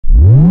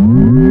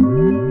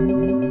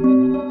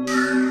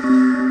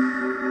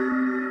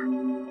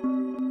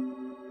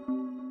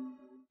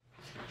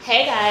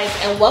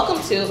and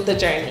welcome to The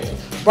Journey,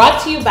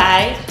 brought to you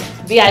by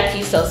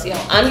VIPsocio.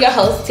 I'm your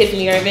host,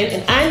 Tiffany Ervin,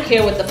 and I'm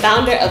here with the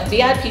founder of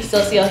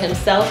VIPsocio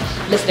himself,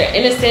 Mr.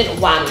 Innocent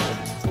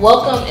Wamey.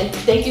 Welcome, and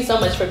thank you so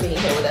much for being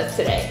here with us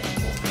today.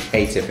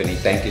 Hey Tiffany,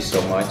 thank you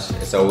so much.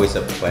 It's always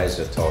a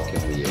pleasure talking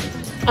with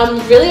you.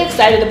 I'm really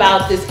excited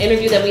about this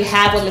interview that we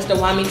have with Mr.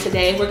 Wamey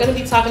today. We're going to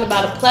be talking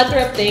about a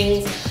plethora of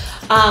things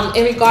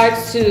in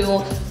regards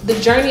to the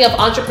journey of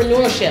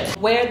entrepreneurship,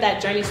 where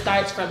that journey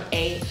starts from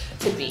A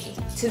to B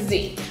to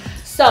Z.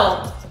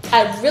 So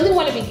I really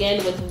want to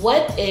begin with,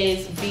 what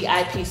is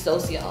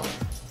VIPsocio?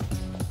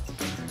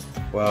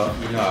 Well,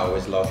 I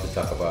always love to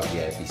talk about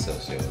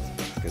VIPsocio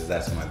because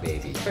that's my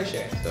baby. For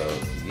sure. So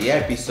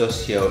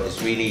VIPsocio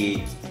is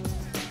really,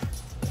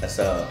 it's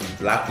a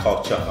Black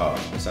culture hub.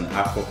 It's an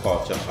Afro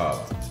culture hub,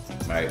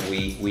 right?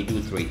 We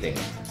do three things.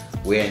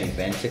 We're an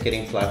event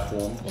ticketing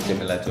platform,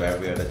 similar to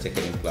every other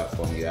ticketing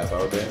platform you have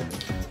out there.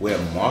 We're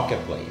a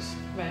marketplace,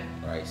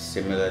 right?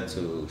 Similar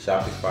to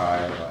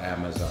Shopify or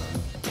Amazon.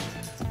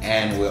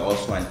 And we're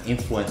also an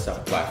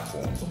influencer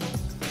platform.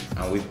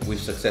 And we've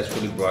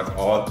successfully brought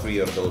all three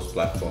of those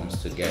platforms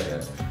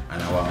together.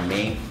 And our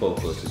main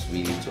focus is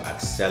really to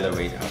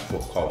accelerate Afro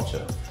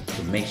culture,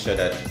 to make sure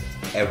that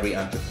every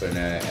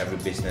entrepreneur, every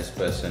business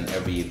person,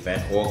 every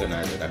event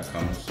organizer that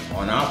comes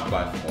on our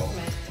platform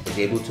is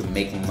able to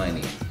make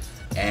money.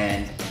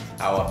 And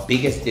our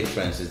biggest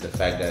difference is the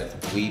fact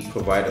that we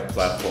provide a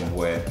platform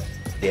where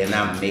they're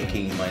not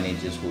making money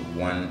just with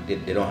one, they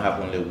don't have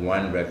only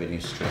one revenue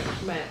stream,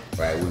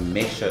 right? We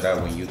make sure that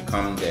when you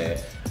come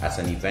there as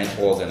an event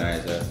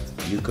organizer,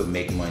 you could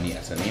make money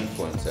as an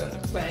influencer.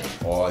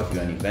 Or if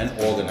you're an event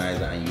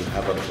organizer and you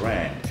have a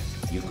brand,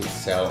 you could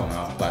sell on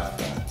our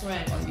platform.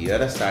 On the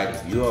other side,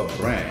 if you're a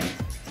brand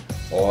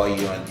or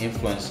you're an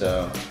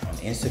influencer on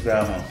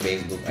Instagram, on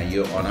Facebook, and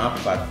you're on our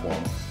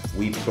platform,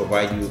 we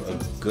provide you a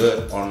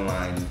good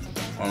online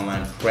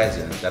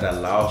presence that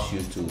allows you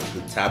to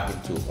tap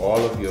into all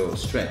of your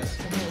strengths,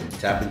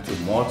 tap into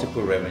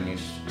multiple revenue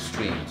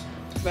streams.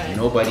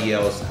 Nobody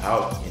else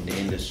out in the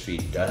industry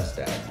does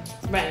that.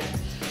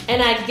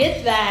 And I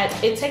get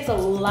that it takes a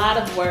lot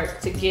of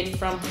work to get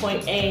from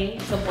point A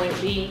to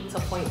point B to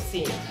point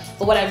C.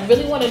 But what I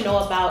really want to know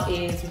about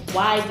is,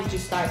 why did you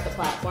start the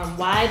platform?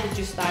 Why did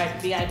you start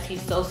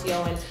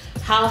VIPsocio, and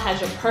how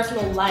has your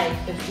personal life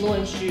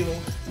influenced you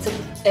to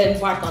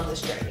embark on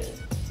this journey?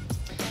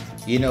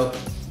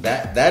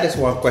 That is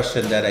one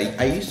question that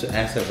I used to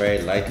answer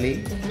very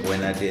lightly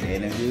when I did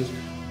interviews,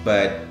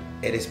 but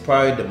it is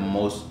probably the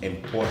most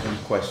important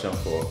question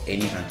for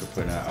any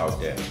entrepreneur out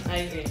there. I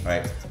agree.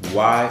 Right?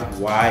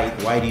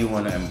 Why do you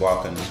want to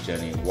embark on this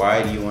journey?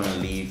 Why do you want to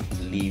leave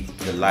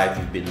the life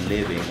you've been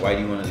living? Why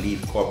do you want to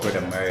leave corporate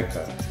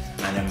America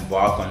and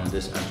embark on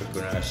this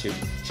entrepreneurship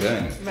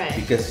journey?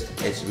 Because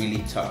it's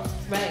really tough.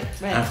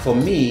 And for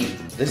me,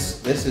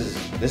 this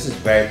is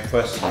very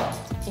personal,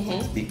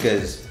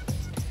 because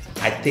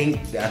I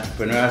think the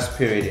entrepreneurial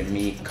spirit in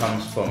me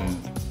comes from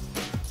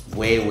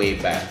way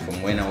back,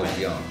 from when I was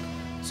young.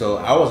 So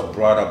I was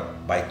brought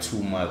up by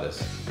two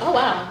mothers. Oh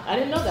wow, I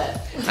didn't know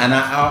that. And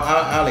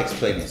I'll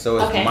explain it. So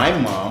it's my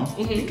mom,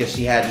 because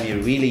she had me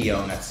really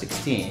young at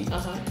 16.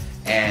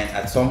 And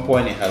at some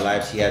point in her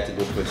life, she had to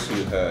go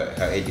pursue her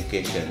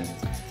education.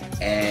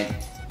 And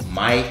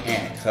my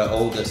aunt, her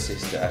older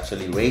sister,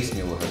 actually raised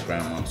me with her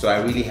grandmom. So I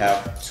really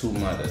have two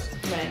mothers.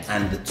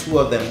 And the two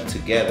of them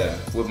together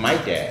with my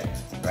dad,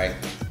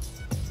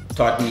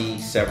 taught me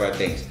several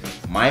things.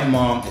 My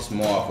mom is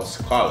more of a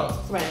scholar,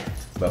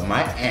 but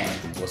my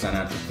aunt was an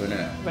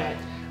entrepreneur.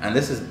 And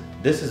this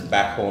is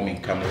back home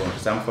in Cameroon,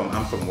 because I'm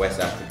from West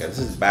Africa. This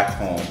is back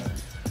home.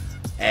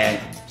 And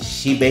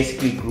she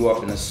basically grew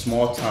up in a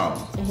small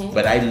town,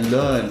 but I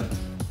learned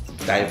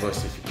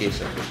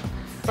diversification.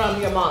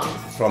 From your mom?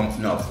 From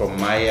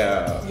my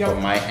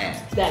aunt.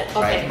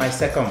 My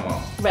second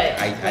mom.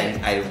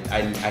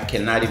 I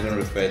cannot even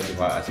refer to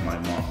her as my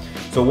mom.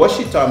 So what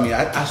she taught me,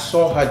 I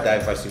saw her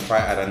diversify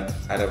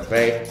at a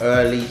very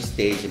early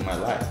stage in my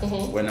life,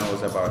 when I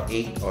was about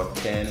 8 or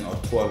 10 or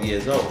 12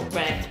 years old.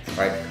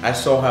 I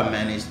saw her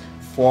manage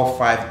 4 or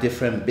 5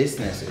 different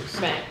businesses.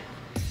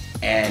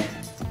 And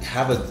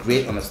have a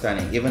great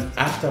understanding. Even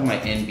after my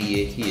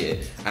MBA here,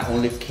 I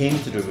only came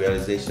to the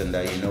realization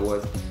that, you know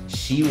what,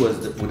 she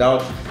was,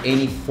 without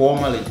any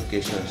formal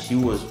education, she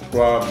was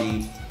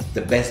probably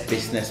the best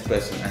business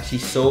person, and she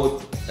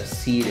sowed a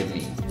seed in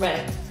me.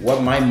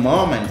 What my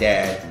mom and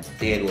dad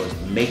did was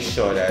make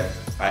sure that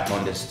I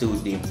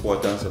understood the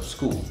importance of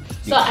school.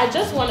 So I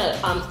just want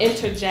to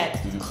interject.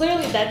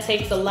 Clearly that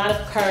takes a lot of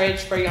courage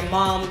for your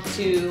mom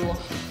to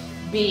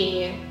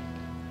be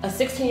a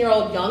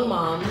 16-year-old young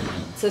mom,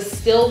 to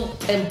still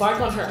embark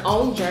on her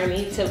own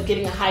journey to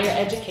getting a higher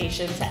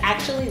education, to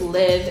actually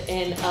live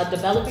in a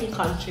developing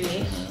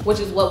country, which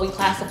is what we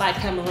classify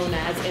Cameroon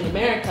as in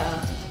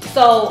America.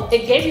 So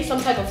it gave you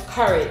some type of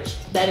courage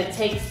that it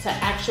takes to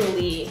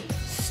actually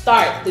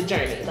start the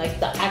journey, like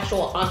the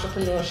actual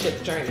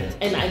entrepreneurship journey.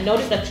 And I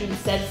noticed that you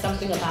said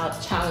something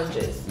about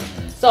challenges.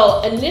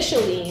 So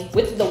initially,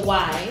 with the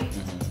why,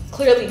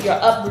 clearly your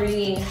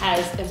upbringing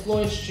has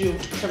influenced you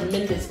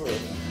tremendously.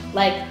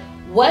 Like,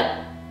 what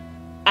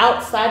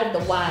outside of the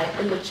why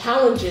and the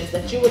challenges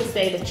that you would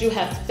say that you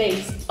have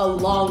faced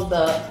along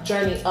the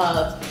journey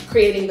of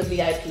creating the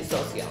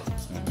VIPsocio?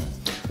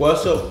 Well,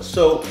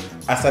 so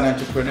as an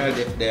entrepreneur,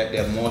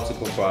 there are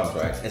multiple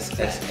problems, right?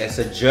 It's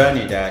a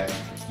journey that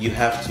you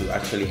have to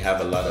actually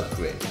have a lot of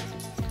grit.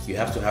 You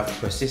have to have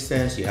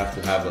persistence, you have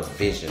to have a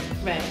vision.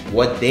 Right.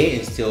 What they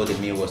instilled in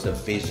me was a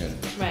vision.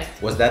 Right.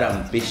 Was that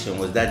ambition,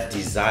 was that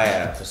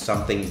desire for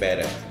something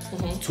better.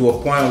 To a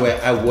point where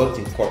I worked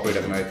in corporate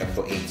America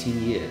for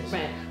 18 years.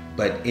 Right.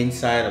 But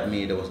inside of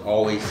me, there was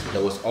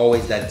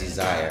always that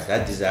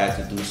desire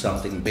to do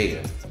something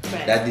bigger.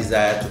 Right. That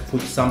desire to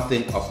put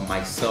something of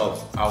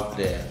myself out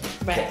there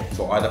right.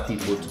 for other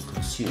people to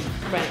consume.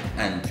 Right.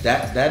 And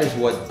that is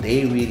what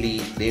they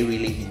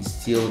really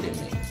instilled in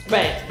me.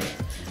 Right.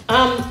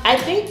 I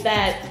think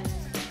that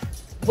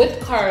with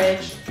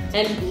courage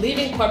and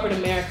leaving corporate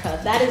America,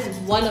 that is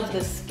one of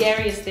the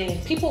scariest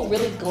things. People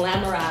really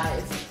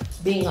glamorize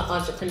being an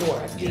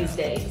entrepreneur these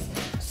days.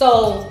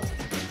 So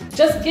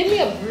just give me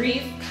a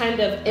brief kind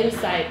of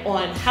insight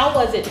on how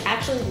was it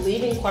actually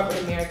leaving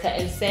corporate America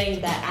and saying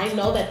that I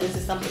know that this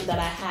is something that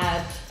I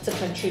have to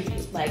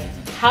contribute. Like,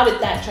 how did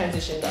that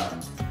transition go?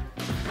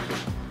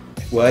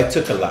 Well, it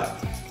took a lot.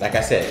 Like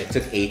I said, it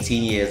took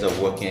 18 years of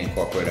working in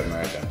corporate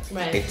America.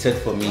 Right. It took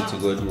for me to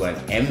go do an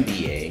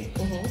MBA,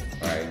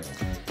 right?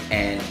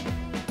 And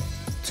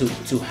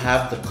to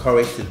have the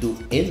courage to do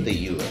in the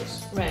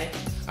US. Right.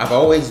 I've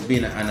always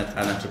been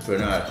an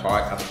entrepreneur at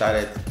heart. I've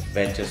started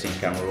ventures in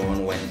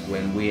Cameroon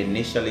when we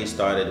initially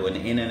started, when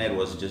the internet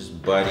was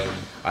just budding.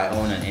 I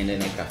own an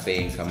internet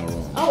cafe in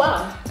Cameroon. Oh,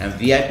 wow. And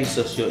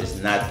VIPsocio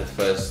is not the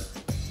first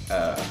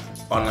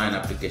online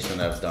application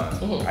I've done.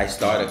 I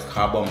started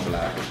Carbon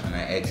Black and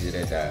I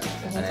exited that.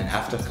 And then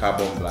after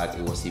Carbon Black,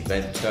 it was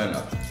Event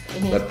Turnup.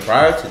 But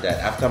prior to that,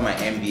 after my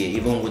MBA,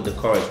 even with the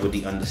courage, with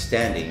the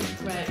understanding,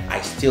 right.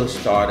 I still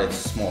started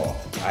small.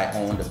 I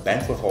owned a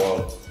banquet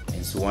hall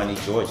in Suwanee,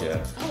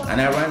 Georgia,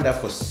 and I ran that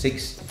for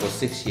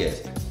six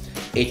years.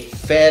 It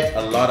fed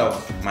a lot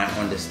of my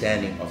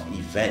understanding of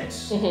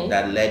events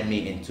that led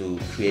me into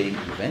creating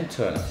Event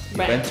Turnup.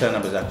 Right. Event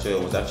Turnup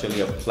was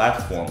actually a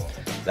platform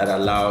that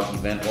allowed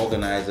event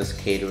organizers,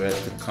 caterers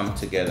to come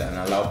together and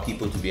allow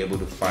people to be able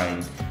to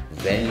find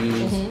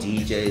venues,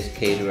 DJs,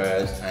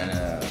 caterers,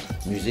 and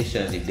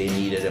musicians if they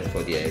needed them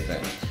for their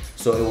event.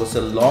 So it was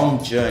a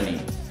long journey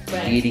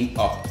leading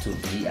up to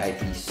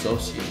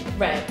VIPsocio.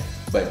 Right.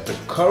 But the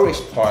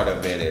courage part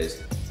of it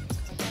is,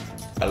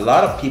 a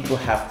lot of people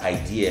have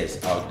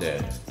ideas out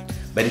there,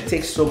 but it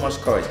takes so much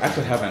courage. I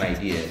could have an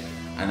idea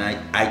and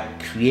I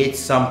create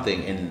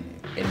something in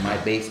my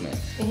basement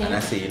and I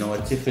say, you know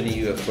what, Tiffany,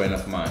 you're a friend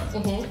of mine.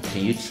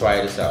 Can you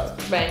try this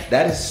out? Right.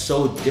 That is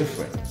so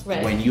different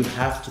Right. when you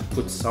have to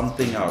put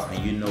something out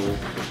and you know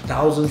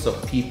thousands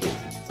of people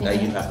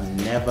that you have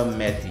never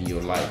met in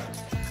your life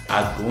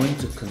are going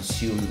to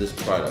consume this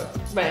product.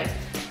 Right.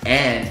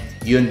 And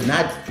they're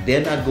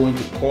not going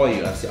to call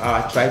you and say, oh,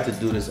 I tried to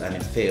do this and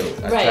it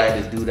failed. I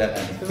tried to do that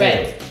and it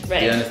failed.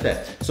 Right. You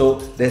understand? So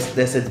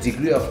there's a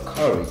degree of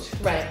courage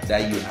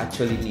that you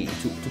actually need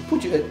to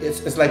put you,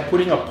 it's like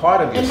putting a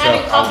part of yourself. And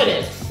having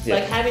confidence,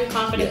 like having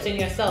confidence in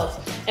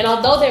yourself. And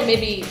although there may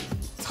be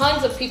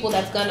tons of people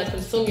that's gonna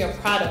consume your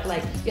product,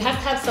 like you have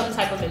to have some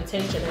type of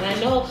intention. And I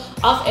know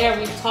off air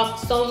we've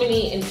talked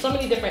in so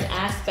many different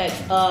aspects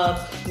of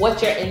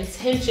what your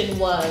intention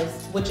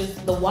was, which is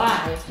the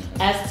why,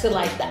 as to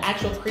like the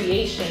actual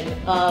creation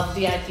of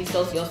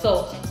VIPsocio.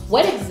 So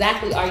what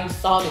exactly are you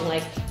solving?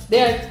 Like,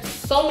 there are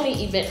so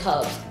many event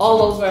hubs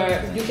all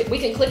over. We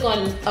can click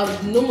on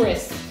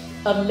numerous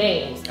of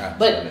names.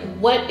 Absolutely. But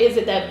what is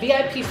it that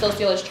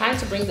VIPsocio is trying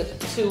to bring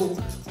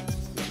to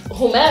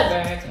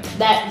whomever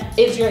that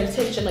is your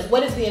intention? Like,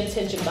 what is the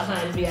intention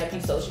behind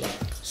VIPsocio?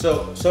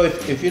 So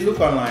if you look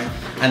online,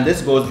 and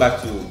this goes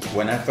back to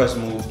when I first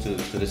moved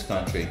to this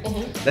country.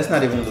 Let's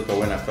not even look at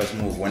when I first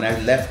moved. When I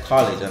left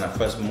college and I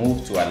first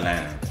moved to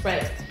Atlanta.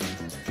 Right.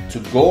 To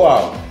go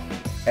out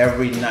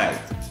every night,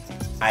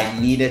 I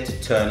needed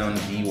to turn on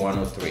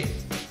V103.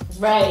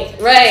 Right.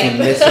 To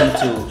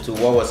listen to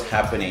what was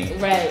happening.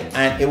 Right.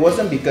 And it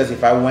wasn't because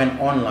if I went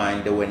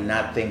online, there were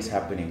not things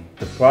happening.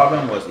 The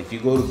problem was if you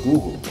go to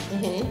Google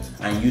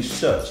and you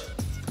search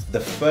the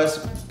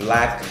first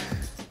black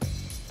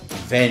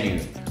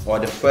venue or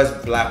the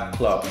first black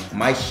club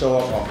might show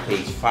up on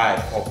page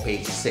 5 or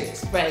page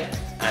 6. Right.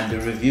 And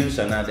the reviews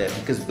are not there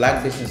because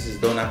black businesses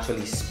don't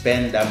actually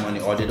spend that money,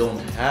 or they don't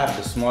have,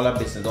 the smaller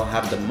business don't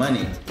have the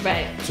money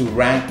to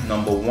rank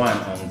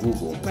 #1 on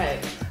Google. Right.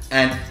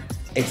 And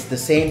it's the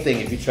same thing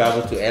if you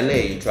travel to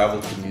LA, you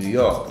travel to New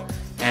York.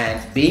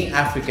 And being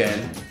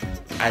African,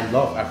 I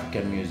love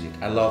African music.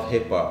 I love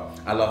hip hop.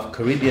 I love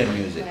Caribbean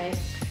music. Right.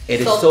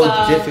 It is so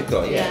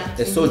difficult.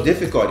 It's so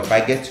difficult. If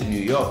I get to New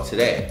York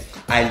today,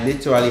 I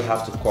literally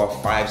have to call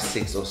 5,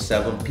 6, or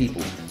 7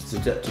 people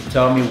to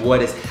tell me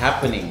what is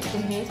happening.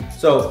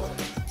 So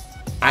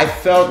I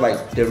felt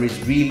like there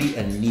is really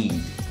a need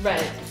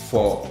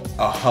for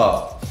a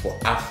hub for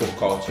Afro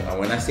culture. And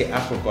when I say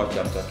Afro culture,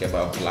 I'm talking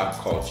about Black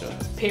culture.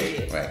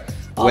 Period. Right.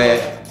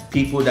 Where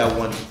people that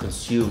want to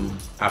consume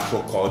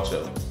Afro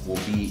culture will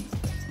be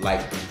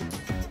like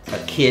a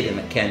kid in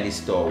a candy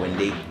store when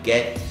they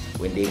get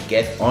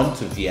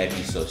onto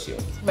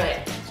VIPsocio.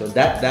 Right. So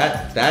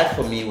that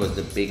for me was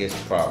the biggest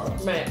problem.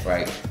 Right.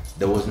 Right.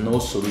 There was no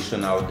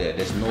solution out there.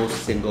 There's no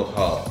single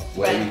hub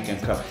where you can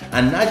come,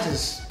 and not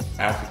just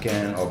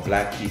African or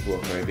Black people or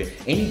Caribbean.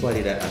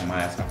 Anybody that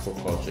admires Afro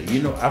culture,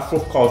 you know, Afro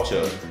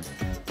culture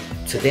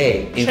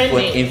today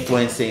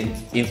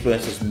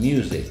influences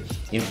music,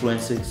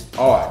 influences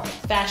art,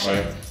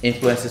 fashion, right?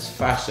 Influences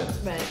fashion.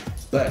 Right.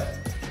 But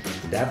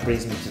that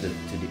brings me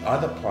to the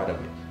other part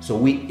of it. So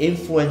we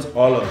influence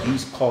all of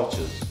these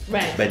cultures,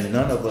 right? But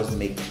none of us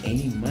make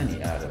any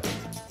money out of it.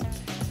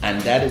 And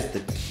that is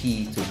the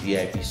key to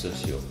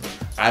VIPsocio.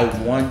 I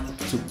want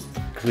to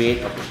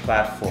create a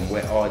platform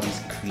where all these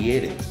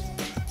creatives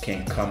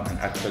can come and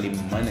actually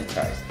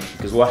monetize.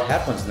 Because what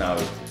happens now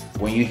is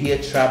when you hear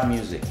trap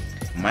music,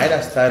 might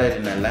have started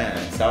in Atlanta,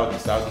 in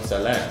Southeast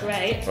Atlanta.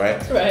 Right.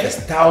 There's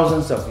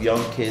thousands of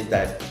young kids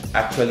that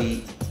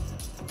actually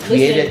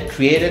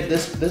created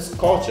this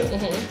culture.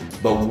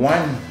 Mm-hmm. But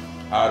one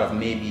out of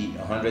maybe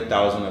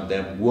 100,000 of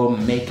them will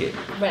make it.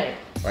 Right.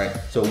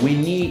 So we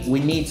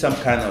need some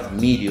kind of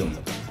medium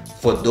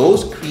for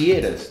those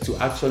creators to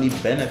actually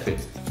benefit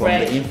from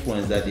the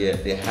influence that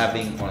they're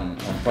having on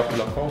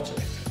popular culture.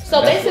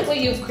 So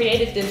basically you've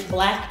created this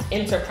Black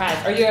enterprise,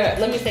 or you're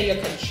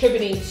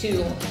contributing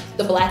to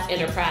the Black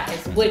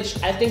enterprise, which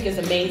I think is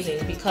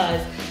amazing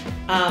because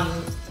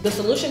the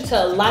solution to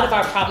a lot of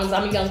our problems,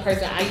 I'm a young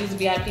person, I use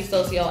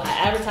VIPsocio, I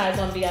advertise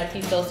on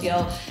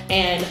VIPsocio,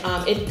 and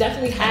it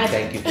definitely has.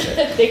 Thank you for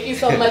that. Thank you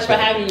so much for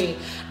having me.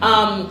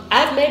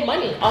 I've made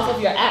money off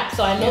of your app,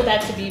 so I know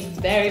that to be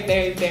very,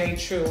 very, very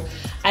true.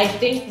 I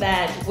think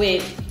that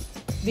with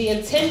the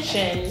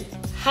intention,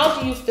 how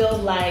do you feel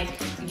like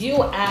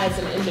you as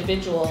an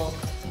individual,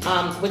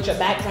 with your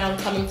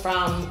background coming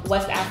from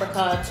West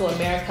Africa to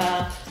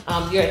America,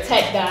 you're a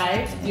tech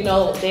guy, you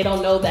know, they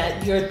don't know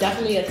that you're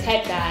definitely a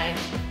tech guy.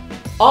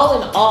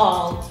 All in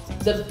all,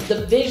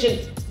 the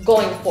vision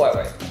going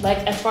forward, like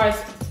as far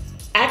as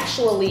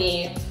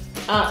actually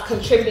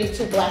contributing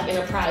to Black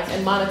enterprise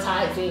and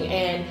monetizing,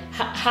 and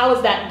how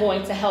is that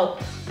going to help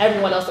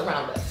everyone else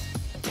around us?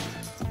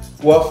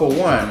 Well, for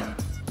one,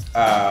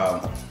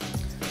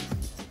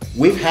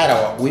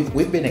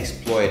 we've been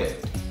exploited.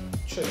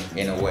 True.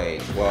 In a way.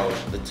 Well,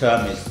 the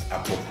term is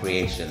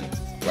appropriation,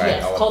 right?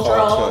 Yes, our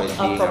cultural culture is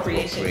being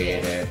appropriation.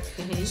 appropriated. Yes.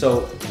 Mm-hmm.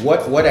 So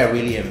what I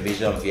really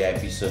envision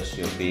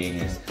VIPsocio being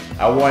is,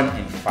 I want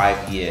in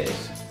 5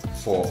 years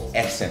for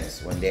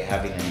Essence, when they're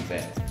having an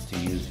event, to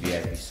use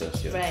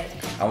VIPsocio. Right.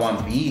 I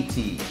want BET,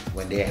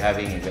 when they're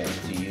having events,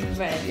 to use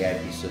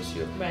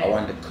VIPsocio. Right. I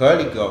want the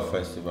Curly Girl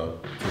Festival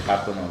to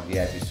happen on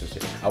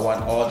VIPsocio. I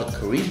want all the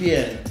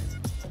Caribbean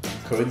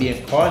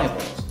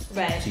carnivals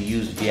to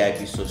use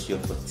VIPsocio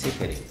for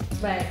ticketing.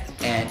 Right.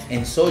 And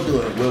in so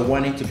doing, we're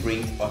wanting to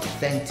bring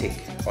authentic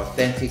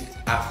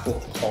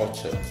Afro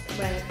culture.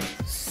 Right.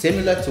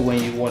 Similar to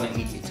when you want to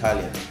eat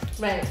Italian.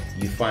 Right.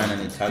 You find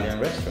an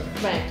Italian restaurant.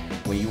 Right.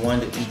 When you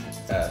want to eat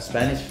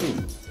Spanish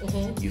food,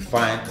 you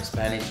find a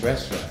Spanish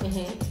restaurant.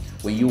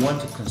 When you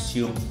want to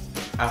consume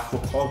Afro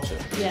culture,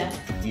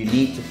 you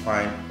need to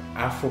find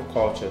Afro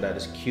culture that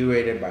is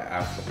curated by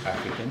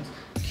Africans,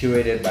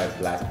 curated by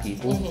Black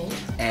people,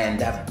 and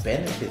that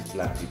benefits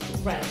Black people.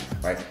 Right.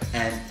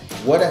 And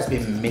what has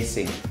been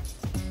missing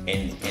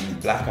in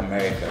Black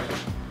America,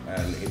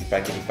 if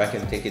I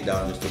can take it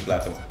down just to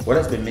Black, what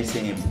has been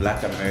missing in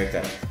Black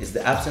America is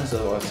the absence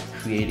of us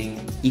creating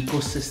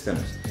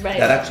ecosystems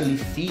that actually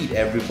feed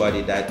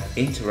everybody that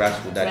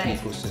interacts with that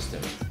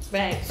ecosystem.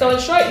 Right. So in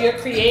short, you're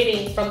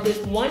creating from this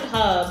one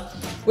hub,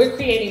 we're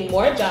creating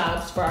more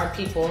jobs for our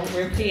people.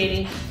 We're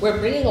bringing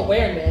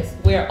awareness.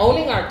 We're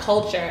owning our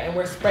culture, and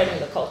we're spreading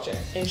the culture.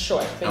 In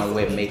short, basically. And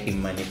we're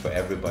making money for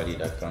everybody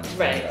that comes from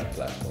that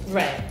platform.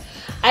 Right.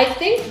 I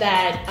think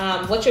that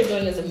what you're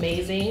doing is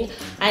amazing.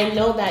 I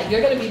know that you're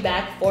going to be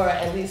back for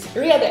at least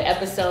 3 other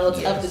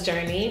episodes of the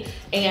journey,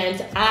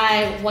 and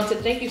I want to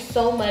thank you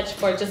so much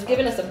for just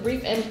giving us a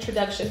brief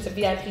introduction to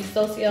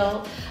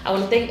VIPsocio. I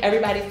want to thank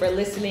everybody for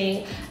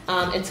listening.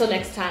 Until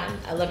next time,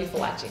 I love you for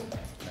watching.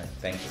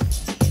 Thank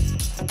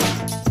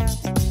you.